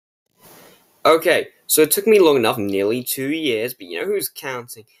Okay, so it took me long enough, nearly 2 years, but you know who's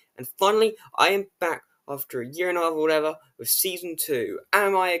counting? And finally, I am back after a year and a half or whatever with season 2.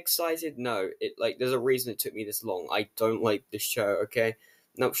 Am I excited? No. There's a reason it took me this long. I don't like the show, okay?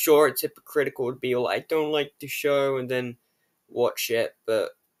 Now, sure, it's hypocritical to be all, I don't like the show and then watch it,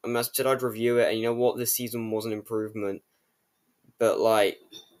 but I said I'd review it, and you know what? This season was an improvement. But,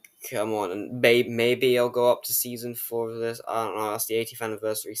 come on, and maybe I'll go up to season 4 of this. I don't know, that's the 80th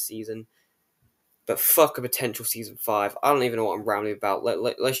anniversary season. But fuck a potential season 5. I don't even know what I'm rambling about.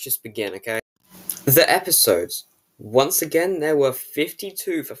 Let's just begin, okay? The episodes. Once again, there were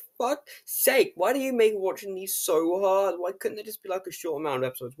 52. For fuck's sake, why do you make watching these so hard? Why couldn't it just be like a short amount of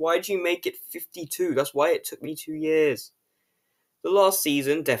episodes? Why did you make it 52? That's why it took me 2 years. The last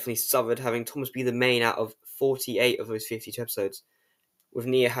season definitely suffered having Thomas be the main out of 48 of those 52 episodes, with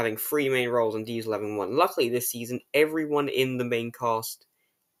Nia having 3 main roles and Diesel having 1. Luckily, this season, everyone in the main cast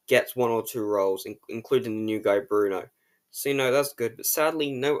gets 1 or 2 roles, including the new guy Bruno. So that's good, but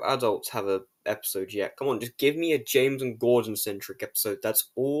sadly no adults have a episode yet. Come on, just give me a James and Gordon centric episode. That's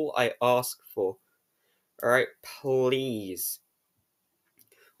all I ask for. Alright, please.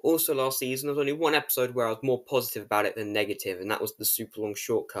 Also last season there was only one episode where I was more positive about it than negative, and that was the super long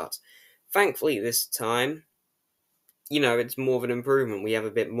shortcut. Thankfully this time, it's more of an improvement. We have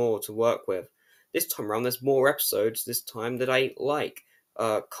a bit more to work with. This time around, there's more episodes this time that I like.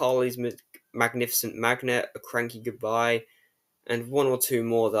 Carly's Magnificent Magnet, A Cranky Goodbye, and 1 or 2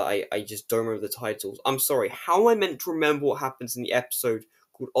 more that I just don't remember the titles. I'm sorry, how am I meant to remember what happens in the episode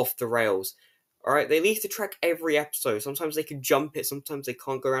called Off the Rails? Alright, they leave the track every episode. Sometimes they can jump it, sometimes they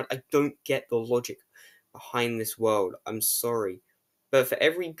can't go around. I don't get the logic behind this world. I'm sorry. But for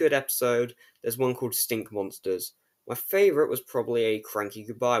every good episode, there's one called Stink Monsters. My favourite was probably A Cranky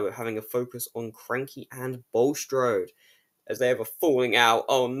Goodbye, with having a focus on Cranky and Bulstrode, as they have a falling out.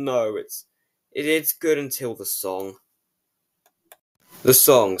 Oh no, it's good until the song. The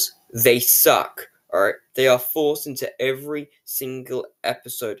songs, they suck. Alright, they are forced into every single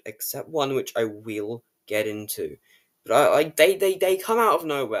episode except one which I will get into. But they come out of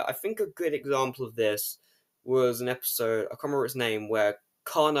nowhere. I think a good example of this was an episode, I can't remember its name, where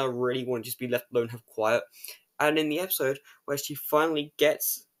Kana really wanted to just be left alone and have quiet. And in the episode where she finally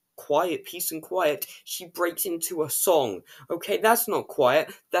gets quiet, peace and quiet, she breaks into a song. Okay, that's not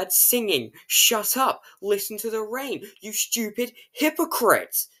quiet, that's singing. Shut up, listen to the rain, you stupid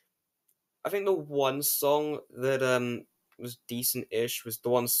hypocrite. I think the one song that was decent-ish was the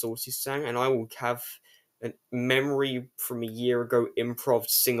one Saucy sang, and I will have a memory from a year ago improv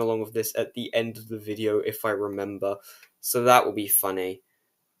sing-along of this at the end of the video if I remember. So that will be funny.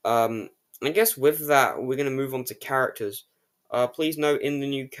 I guess with that, we're going to move on to characters. Please note, in the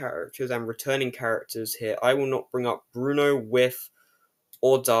new characters and returning characters here, I will not bring up Bruno, Whiff,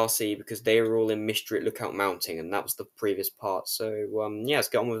 or Darcy, because they were all in Mystery at Lookout Mounting, and that was the previous part. So, yeah, let's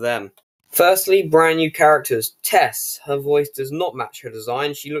get on with them. Firstly, brand new characters. Tess. Her voice does not match her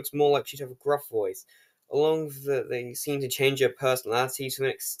design. She looks more like she'd have a gruff voice. Along with that, they seem to change her personality to an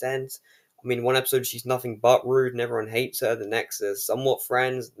extent. I mean, one episode she's nothing but rude and everyone hates her. The next they're somewhat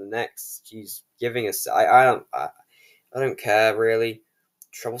friends. The next she's giving us. I don't care really.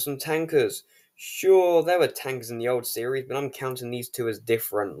 Troublesome tankers. Sure, there were tankers in the old series, but I'm counting these two as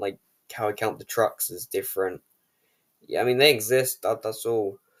different. Like how I count the trucks as different. Yeah, I mean they exist. That's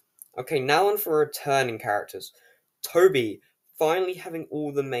all. Okay, now on for returning characters. Toby, finally having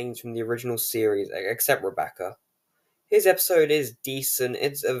all the mains from the original series, except Rebecca. His episode is decent,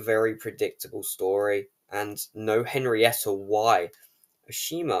 it's a very predictable story, and no Henrietta, why?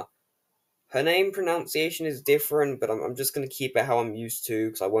 Ashima, her name pronunciation is different, but I'm just going to keep it how I'm used to,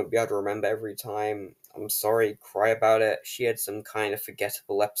 because I won't be able to remember every time. I'm sorry, cry about it. She had some kind of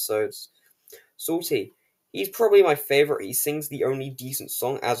forgettable episodes. Salty, he's probably my favourite. He sings the only decent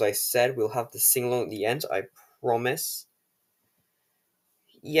song. As I said, we'll have the sing-along at the end, I promise.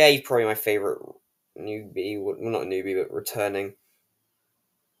 Yeah, he's probably my favourite newbie. Well, not newbie, but returning.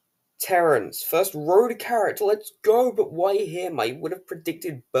 Terrence, first road character, let's go, but why him? I would have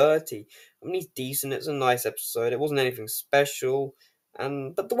predicted Bertie. I mean, he's decent, it's a nice episode, it wasn't anything special,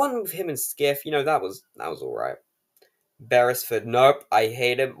 but the one with him and Skiff, that was alright. Beresford, nope, I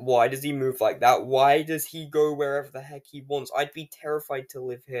hate him. Why does he move like that? Why does he go wherever the heck he wants? I'd be terrified to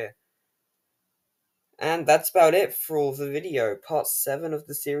live here. And that's about it for all of the video. Part 7 of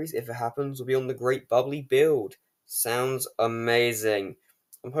the series, if it happens, will be on the Great Bubbly Build. Sounds amazing.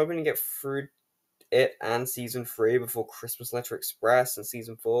 I'm hoping to get through it and Season 3 before Christmas Letter Express and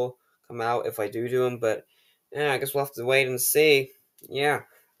Season 4 come out, if I do them, but yeah, I guess we'll have to wait and see. Yeah,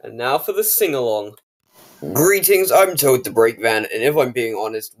 and now for the sing-along. Greetings, I'm Toad the Brake Van, and if I'm being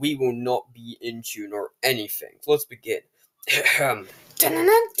honest, we will not be in tune or anything. So let's begin.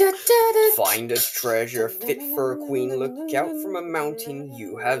 Find a treasure fit for a queen, look out from a mountain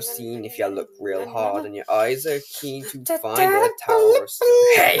you have seen. If you look real hard and your eyes are keen to find a tower of stone.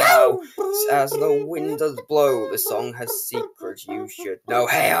 Hey ho! As the wind does blow, the song has secrets you should know.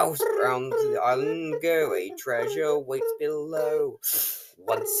 Hey ho! Round the island go, a treasure waits below.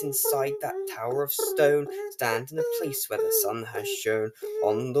 Once inside that tower of stone, stand in a place where the sun has shone.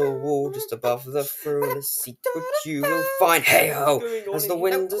 On the wall just above the throne, a secret you will find. Hey ho! As the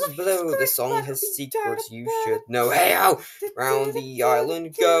wind does blow, the song has secrets you should know. Hey ho! Round the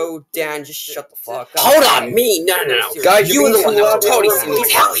island go, Dan, just shut the fuck up. Hold on, me? No. Guys, You were the one that was totally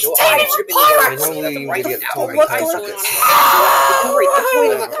serious. serious. Hell, he's taking it apart! I know we Right get now, totally what's tight. going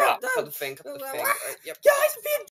on? Cut the thing. Guys, I'm being